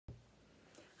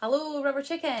Hello Rubber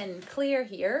Chicken, Claire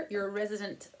here, your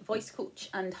resident voice coach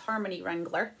and harmony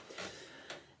wrangler.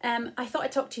 I thought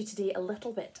I'd talk to you today a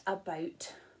little bit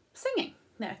about singing.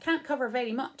 Now I can't cover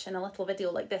very much in a little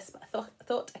video like this, but I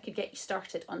thought I could get you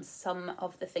started on some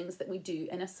of the things that we do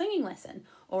in a singing lesson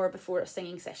or before a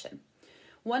singing session.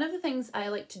 One of the things I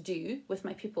like to do with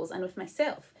my pupils and with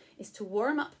myself is to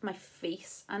warm up my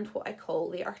face and what I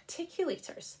call the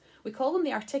articulators. We call them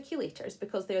the articulators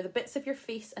because they're the bits of your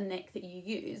face and neck that you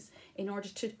use in order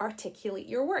to articulate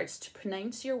your words, to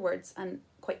pronounce your words and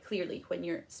quite clearly when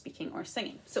you're speaking or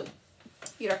singing. So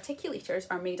your articulators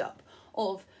are made up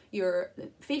of your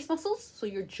face muscles, so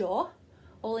your jaw,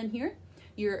 all in here,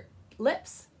 your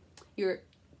lips, your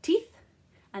teeth,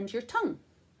 and your tongue.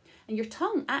 And your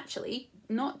tongue actually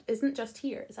isn't just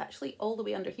here, it's actually all the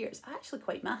way under here. It's actually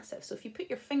quite massive. So if you put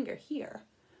your finger here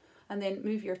and then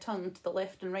move your tongue to the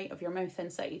left and right of your mouth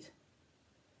inside,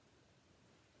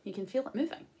 you can feel it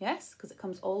moving, yes? Because it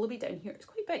comes all the way down here. It's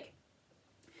quite big.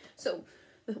 So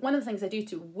one of the things I do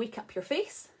to wake up your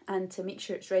face and to make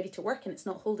sure it's ready to work and it's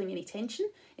not holding any tension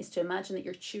is to imagine that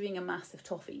you're chewing a massive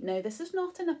toffee. Now, this is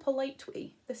not in a polite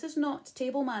way. This is not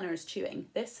table manners chewing.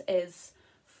 This is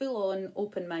full-on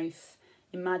open mouth,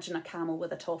 imagine a camel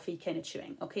with a toffee kind of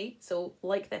chewing, okay? So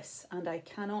like this, and I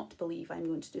cannot believe I'm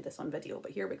going to do this on video,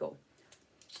 but here we go.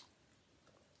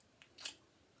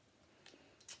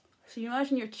 So you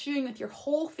imagine you're chewing with your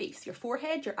whole face, your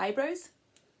forehead, your eyebrows,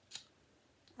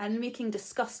 and making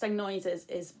disgusting noises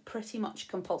is pretty much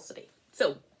compulsory.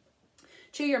 So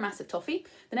chew your massive toffee.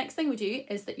 The next thing we do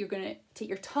is that you're going to take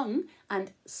your tongue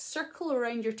and circle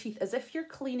around your teeth as if you're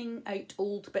cleaning out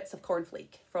old bits of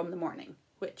cornflake from the morning,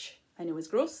 which I know is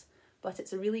gross, but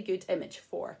it's a really good image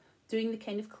for doing the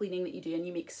kind of cleaning that you do, and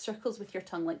you make circles with your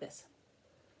tongue like this.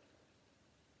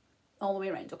 All the way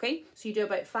around, okay? So you do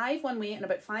about 5 one way and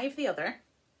about 5 the other,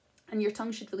 and your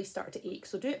tongue should really start to ache.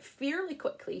 So do it fairly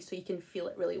quickly so you can feel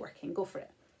it really working. Go for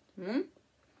it. And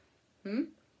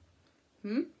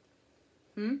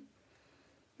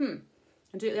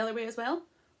do it the other way as well.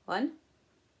 1,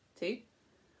 2,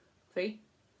 3,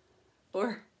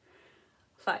 4,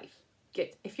 5.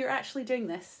 Good. If you're actually doing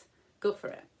this, go for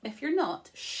it. If you're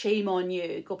not, shame on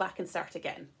you. Go back and start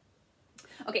again.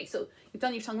 Okay, so you've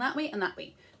done your tongue that way and that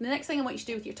way. And the next thing I want you to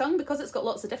do with your tongue, because it's got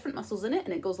lots of different muscles in it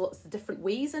and it goes lots of different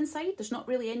ways inside, there's not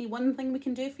really any one thing we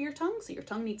can do for your tongue, so your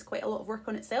tongue needs quite a lot of work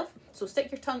on itself. So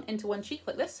stick your tongue into one cheek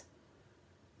like this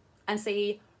and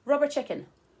say, rubber chicken.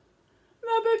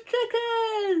 Rubber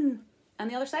chicken! And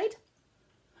the other side,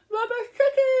 rubber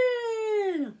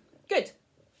chicken! Good.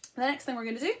 The next thing we're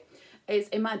going to do is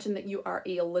imagine that you are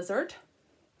a lizard,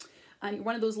 and you're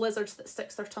one of those lizards that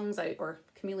sticks their tongues out, or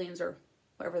chameleons, or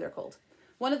whatever they're called.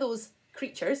 One of those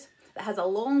creatures that has a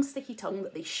long sticky tongue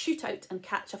that they shoot out and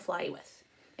catch a fly with.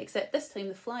 Except this time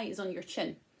the fly is on your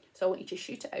chin. So I want you to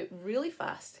shoot it out really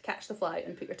fast, catch the fly,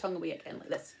 and put your tongue away again like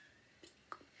this.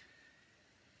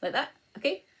 Like that,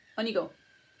 okay? On you go.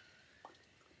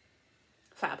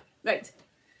 Fab. Right.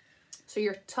 So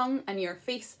your tongue and your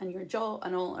face and your jaw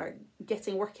and all are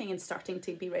getting working and starting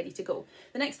to be ready to go.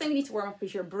 The next thing we need to warm up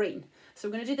is your brain. So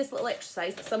we're going to do this little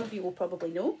exercise that some of you will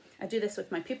probably know. I do this with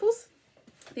my pupils.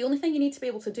 The only thing you need to be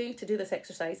able to do this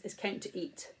exercise is count to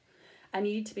 8. And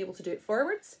you need to be able to do it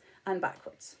forwards and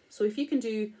backwards. So if you can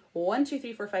do 1, 2,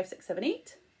 3, 4, 5, 6, 7,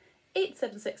 8, 8,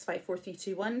 7, 6, 5, 4, 3,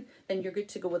 2, 1, then you're good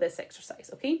to go with this exercise,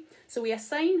 okay? So we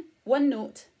assign one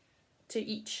note to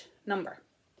each number.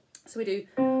 So we do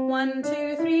 1,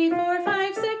 2, 3, 4,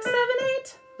 5, 6, 7,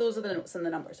 8. Those are the notes and the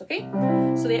numbers, okay?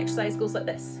 So the exercise goes like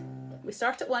this. We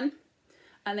start at 1,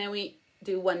 and then we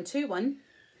do 1, 2, 1,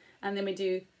 and then we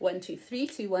do 1, 2, 3,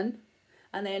 2, 1,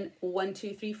 and then 1,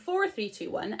 2, 3, 4, 3,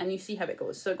 2, 1, and you see how it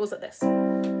goes. So it goes like this.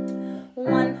 1,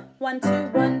 1, 2,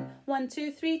 1, 1,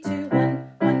 2, 3, 2,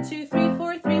 1, 1, 2, 3,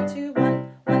 4, 3, 2,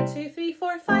 1, 1, 2, 3,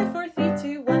 4, 5, 4, 3,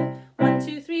 2, 1, 1,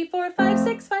 2, 3, 4, 5,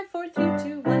 6, 5, 4, 3,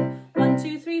 2, 1, 1,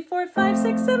 2, 3, 4, 5,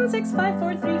 6, 7, 6, 5,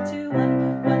 4, 3, 2,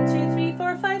 1, 1, 2, 3,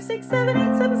 4, 5, 6, 7,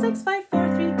 8, 7, 6, 5,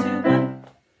 4, 3, 2, 1.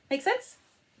 Make sense?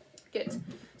 Good.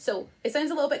 So it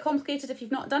sounds a little bit complicated if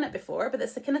you've not done it before, but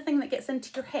it's the kind of thing that gets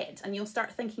into your head and you'll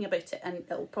start thinking about it and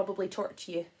it'll probably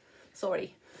torture you.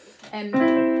 Sorry.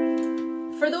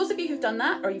 For those of you who've done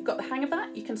that or you've got the hang of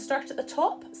that, you can start at the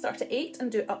top, start at 8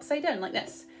 and do it upside down like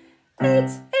this. 8,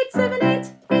 8, 7,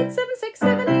 8, 8, 7, 6,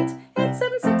 7, 8, 8,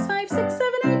 7, 6, 5, 6,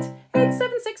 7, 8, 8,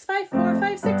 7, 6, 5, 4,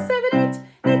 5, 6, 7, 8,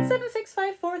 8, 7, 6,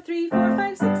 5, 4, 3, 4,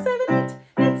 5, 6, 7, 8,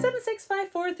 8, 7, 6, 5,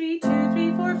 4, 3, 2,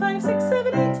 3, 4, 5, 6,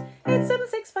 7, 8, 8, 7,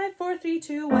 6, 5, 4, 3,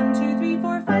 2, 1, 2, 3,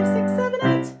 4, 5, 6, 7,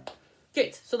 8.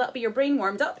 Good. So that'll be your brain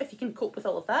warmed up if you can cope with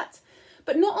all of that.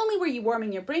 But not only were you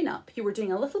warming your brain up, you were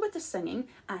doing a little bit of singing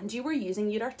and you were using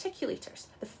your articulators.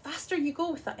 The faster you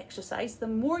go with that exercise, the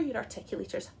more your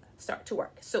articulators start to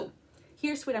work. So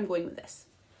here's where I'm going with this.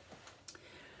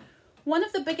 One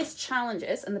of the biggest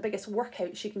challenges and the biggest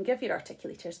workouts you can give your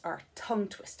articulators are tongue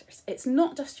twisters. It's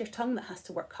not just your tongue that has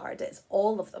to work hard, it's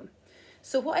all of them.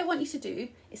 So what I want you to do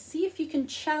is see if you can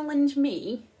challenge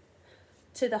me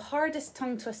to the hardest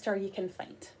tongue twister you can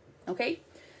find, okay?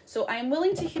 So I'm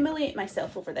willing to humiliate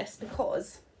myself over this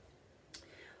because,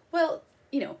 well,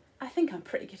 you know, I think I'm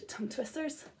pretty good at tongue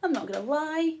twisters. I'm not gonna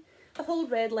lie. The whole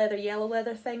red leather, yellow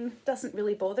leather thing doesn't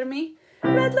really bother me.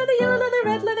 Red leather, yellow leather,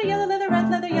 red leather, yellow leather, red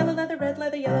leather, yellow leather, red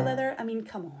leather, yellow leather. I mean,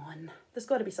 come on. There's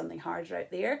got to be something harder out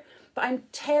there. But I'm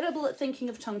terrible at thinking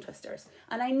of tongue twisters,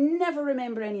 and I never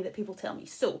remember any that people tell me.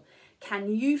 So,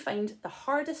 can you find the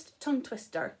hardest tongue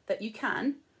twister that you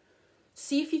can?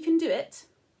 See if you can do it.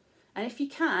 And if you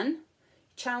can,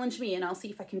 challenge me and I'll see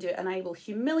if I can do it. And I will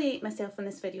humiliate myself in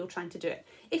this video trying to do it.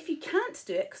 If you can't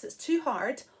do it because it's too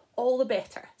hard, all the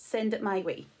better. Send it my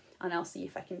way and I'll see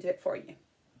if I can do it for you.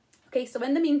 Okay, so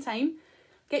in the meantime,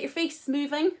 get your face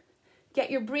moving, get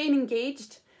your brain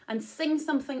engaged, and sing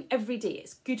something every day.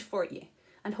 It's good for you.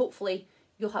 And hopefully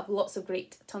you'll have lots of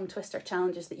great tongue twister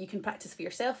challenges that you can practice for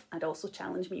yourself and also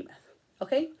challenge me with.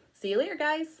 Okay, see you later,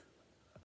 guys.